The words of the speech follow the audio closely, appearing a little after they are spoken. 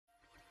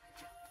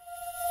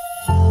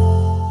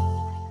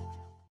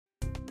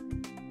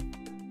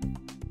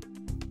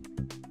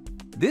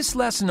This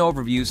lesson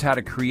overviews how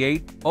to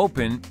create,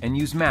 open, and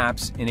use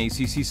maps in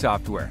ACC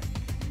software.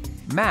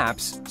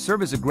 Maps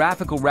serve as a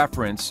graphical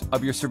reference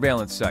of your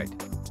surveillance site.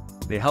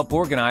 They help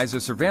organize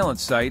a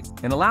surveillance site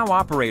and allow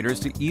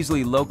operators to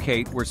easily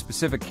locate where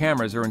specific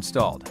cameras are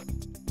installed.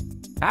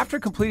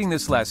 After completing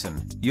this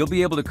lesson, you'll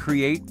be able to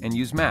create and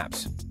use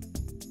maps.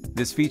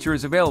 This feature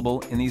is available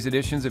in these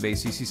editions of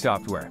ACC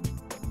software.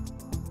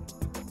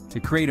 To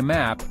create a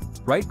map,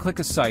 right-click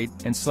a site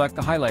and select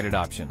the highlighted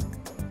option.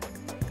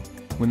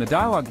 When the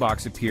dialog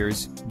box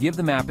appears, give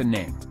the map a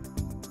name.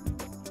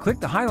 Click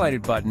the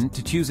highlighted button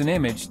to choose an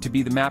image to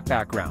be the map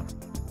background.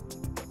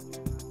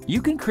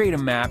 You can create a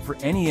map for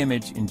any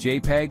image in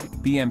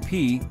JPEG,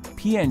 BMP,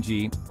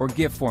 PNG, or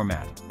GIF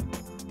format.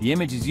 The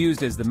image is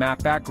used as the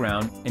map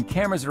background, and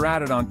cameras are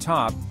added on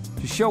top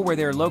to show where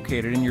they are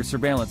located in your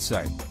surveillance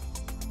site.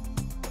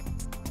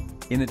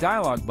 In the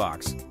dialog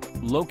box,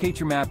 locate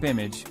your map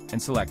image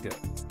and select it.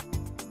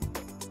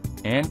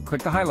 And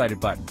click the highlighted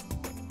button.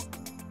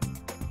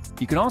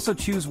 You can also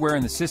choose where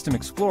in the System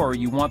Explorer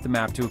you want the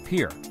map to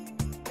appear.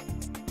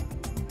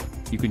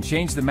 You can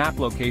change the map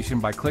location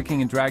by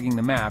clicking and dragging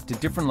the map to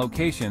different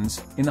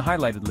locations in the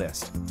highlighted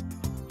list.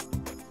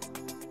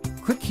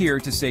 Click here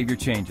to save your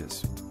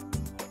changes.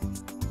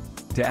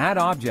 To add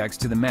objects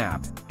to the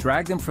map,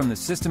 drag them from the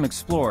System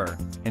Explorer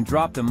and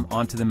drop them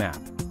onto the map.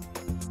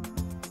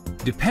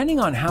 Depending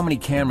on how many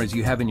cameras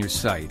you have in your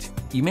site,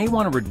 you may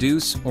want to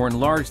reduce or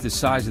enlarge the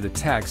size of the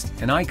text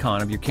and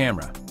icon of your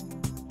camera.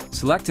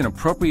 Select an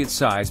appropriate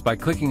size by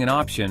clicking an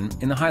option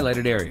in the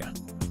highlighted area.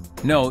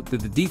 Note that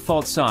the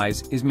default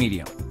size is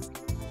medium.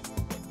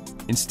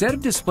 Instead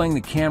of displaying the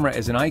camera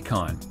as an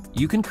icon,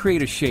 you can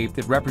create a shape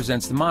that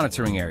represents the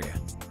monitoring area.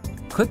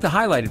 Click the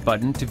highlighted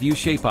button to view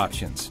shape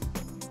options.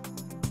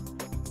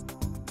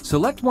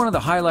 Select one of the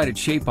highlighted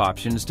shape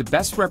options to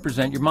best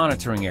represent your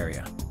monitoring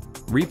area.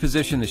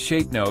 Reposition the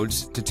shape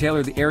nodes to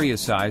tailor the area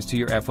size to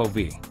your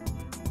FOV.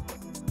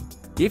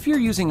 If you're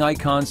using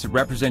icons to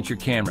represent your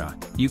camera,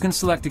 you can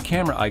select a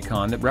camera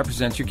icon that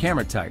represents your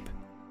camera type.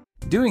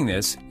 Doing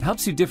this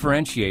helps you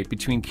differentiate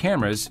between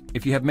cameras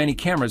if you have many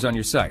cameras on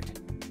your site.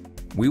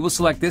 We will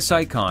select this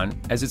icon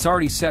as it's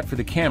already set for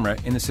the camera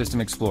in the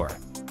System Explorer.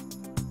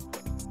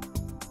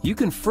 You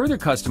can further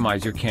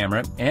customize your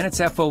camera and its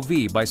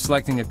FOV by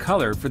selecting a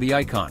color for the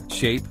icon,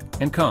 shape,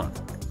 and cone.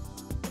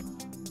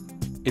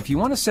 If you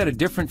want to set a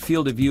different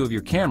field of view of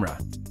your camera,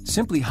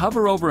 simply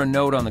hover over a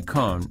node on the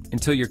cone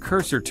until your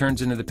cursor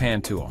turns into the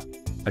pan tool.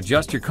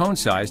 Adjust your cone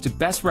size to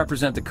best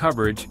represent the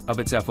coverage of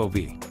its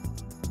FOV.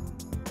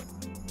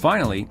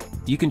 Finally,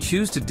 you can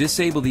choose to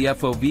disable the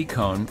FOV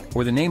cone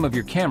or the name of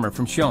your camera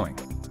from showing.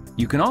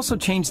 You can also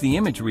change the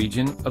image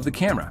region of the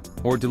camera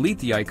or delete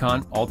the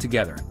icon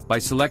altogether by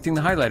selecting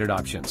the highlighted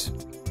options.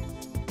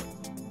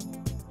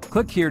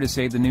 Click here to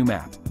save the new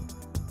map.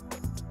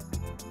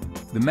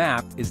 The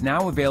map is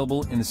now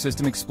available in the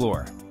System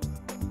Explorer.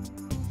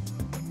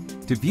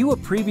 To view a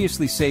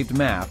previously saved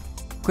map,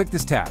 click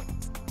this tab.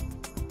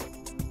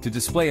 To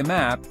display a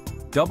map,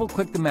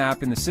 double-click the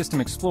map in the System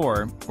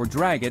Explorer or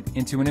drag it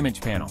into an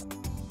image panel.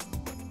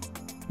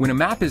 When a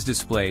map is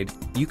displayed,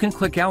 you can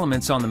click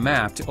elements on the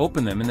map to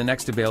open them in the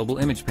next available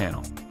image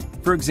panel.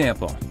 For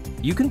example,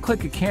 you can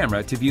click a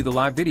camera to view the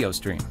live video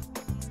stream.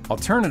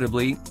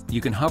 Alternatively,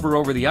 you can hover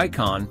over the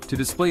icon to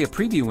display a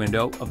preview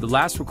window of the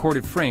last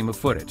recorded frame of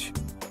footage.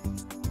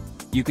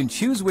 You can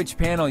choose which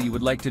panel you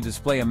would like to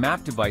display a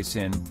map device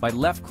in by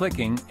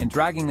left-clicking and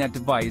dragging that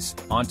device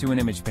onto an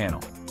image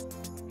panel.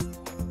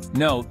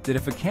 Note that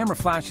if a camera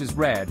flashes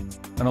red,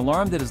 an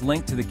alarm that is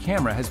linked to the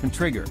camera has been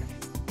triggered.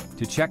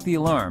 To check the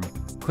alarm,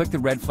 click the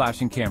red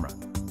flashing camera.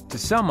 To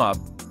sum up,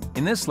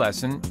 in this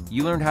lesson,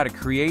 you learned how to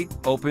create,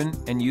 open,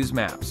 and use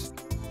maps.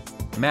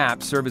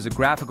 Maps serve as a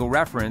graphical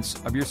reference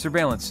of your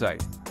surveillance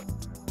site.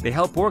 They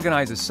help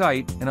organize a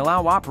site and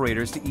allow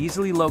operators to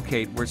easily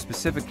locate where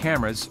specific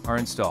cameras are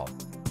installed.